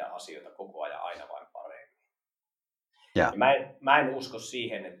halu tehdä asioita koko ajan aina vain paremmin. Ja mä en usko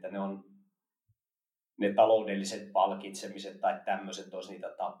siihen, että ne taloudelliset palkitsemiset tai tämmöiset olisi niitä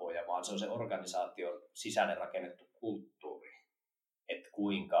tapoja, vaan se on se organisaation sisäinen rakennettu kulttuuri, että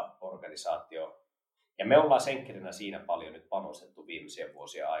kuinka organisaatio, ja me ollaan senkkerinä siinä paljon nyt panostettu viimeisien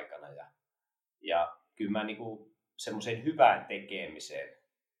vuosien aikana, ja kyllä mä niinku semmoiseen hyvään tekemiseen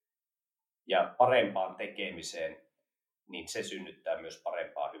ja parempaan tekemiseen, niin se synnyttää myös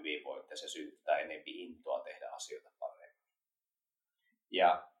parempaa hyvinvointia, se synnyttää enemmän intoa tehdä asioita paremmin.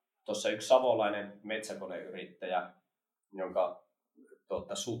 Ja tuossa yksi savolainen metsäkoneyrittäjä, jonka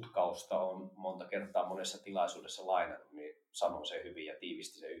sutkausta on monta kertaa monessa tilaisuudessa lainannut, niin sanoi se hyvin ja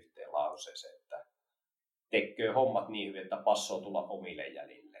tiivisti se yhteen lauseeseen, että tekee hommat niin hyvin, että passoo tulla omille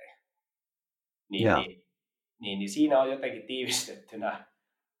jäljilleen. Niin siinä on jotenkin tiivistettynä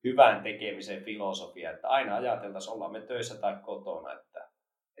hyvän tekemisen filosofia, että aina ajateltaisiin, ollaan me töissä tai kotona,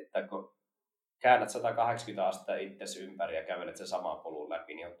 että kun käännät 180 astetta itsesi ympäri ja kävelet sen saman polun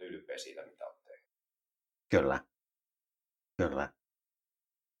läpi, niin on ylpeä siitä, mitä olet tehnyt. Kyllä.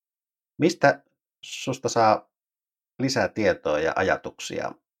 Mistä susta saa lisää tietoa ja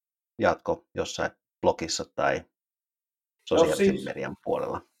ajatuksia? Jaatko jossain blogissa tai sosiaalisen median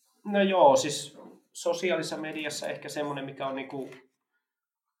puolella? No joo, siis sosiaalisessa mediassa ehkä semmoinen, mikä on niinku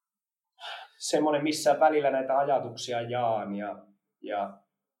semmoinen, missä välillä näitä ajatuksia jaan ja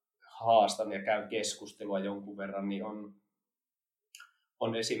haastan ja käyn keskustelua jonkun verran, niin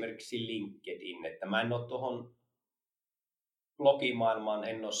on esimerkiksi LinkedIn, että mä en ole tuohon blogimaailmaan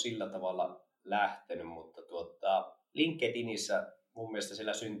en ole sillä tavalla lähtenyt, mutta LinkedInissä mun mielestä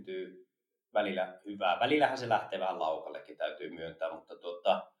siellä syntyy välillä hyvää. Välillähän se lähtee vähän laukallekin, täytyy myöntää,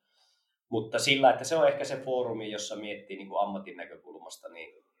 mutta sillä, että se on ehkä se foorumi, jossa miettii niin kuin ammatin näkökulmasta,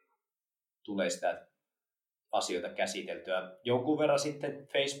 niin tulee sitä asioita käsiteltyä. Jonkun verran sitten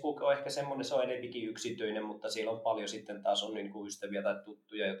Facebook on ehkä semmoinen, se on enemmänkin yksityinen, mutta siellä on paljon sitten taas on niin kuin ystäviä tai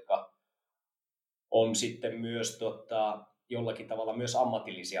tuttuja, jotka on sitten myös jollakin tavalla myös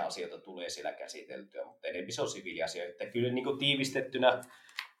ammatillisia asioita tulee siellä käsiteltyä, mutta enemmän se on siviiliasioita. Kyllä niin kuin tiivistettynä,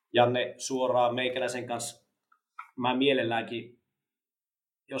 Janne, suoraan meikäläisen kanssa, mä mielelläänkin,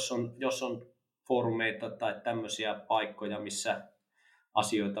 jos on foorumeita tai tämmöisiä paikkoja, missä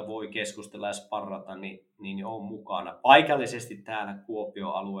asioita voi keskustella ja sparrata, niin on mukana. Paikallisesti täällä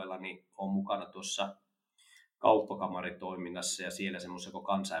Kuopion alueella niin on mukana tuossa kauppakamaritoiminnassa ja siellä semmoisessa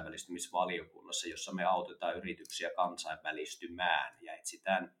kansainvälistymisvaliokunnassa, jossa me autetaan yrityksiä kansainvälistymään ja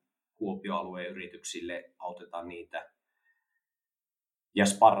etsitään Kuopion alueen yrityksille, autetaan niitä ja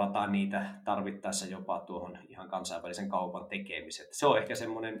sparrataan niitä tarvittaessa jopa tuohon ihan kansainvälisen kaupan tekemiseen. Se on ehkä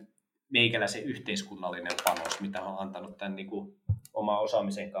semmoinen meikäläisen yhteiskunnallinen panos, mitä on antanut tämän niin kuin oman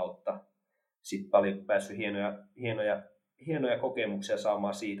osaamisen kautta. Sitten paljon päässyt hienoja kokemuksia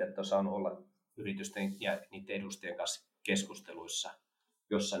saamaan siitä, että on saanut olla yritysten ja niiden edustajien kanssa keskusteluissa,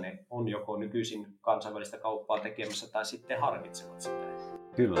 jossa ne on joko nykyisin kansainvälistä kauppaa tekemässä tai sitten harkitsevat sitä.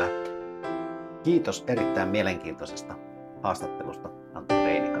 Kyllä. Kiitos erittäin mielenkiintoisesta haastattelusta, Antti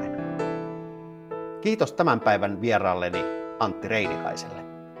Reinikainen. Kiitos tämän päivän vieraalleni Antti Reinikaiselle.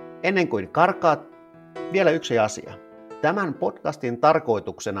 Ennen kuin karkaat, vielä yksi asia. Tämän podcastin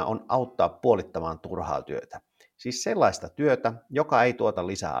tarkoituksena on auttaa puolittamaan turhaa työtä. Siis sellaista työtä, joka ei tuota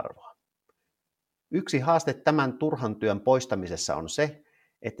lisäarvoa. Yksi haaste tämän turhan työn poistamisessa on se,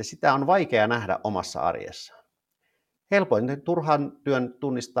 että sitä on vaikea nähdä omassa arjessaan. Helpointen turhan työn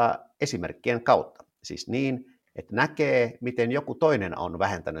tunnistaa esimerkkien kautta, siis niin, että näkee, miten joku toinen on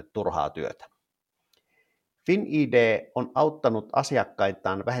vähentänyt turhaa työtä. FinID on auttanut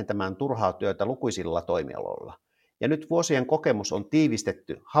asiakkaitaan vähentämään turhaa työtä lukuisilla toimialoilla, ja nyt vuosien kokemus on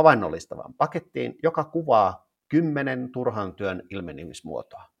tiivistetty havainnollistavaan pakettiin, joka kuvaa 10 turhan työn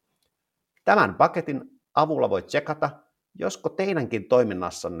ilmenemismuotoa. Tämän paketin avulla voit tsekata, josko teidänkin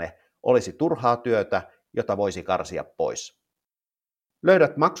toiminnassanne olisi turhaa työtä, jota voisi karsia pois.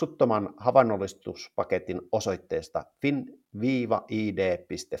 Löydät maksuttoman havainnollistuspaketin osoitteesta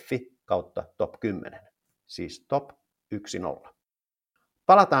fin-id.fi/top10, siis top 10.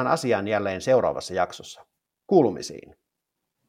 Palataan asiaan jälleen seuraavassa jaksossa. Kuulumisiin!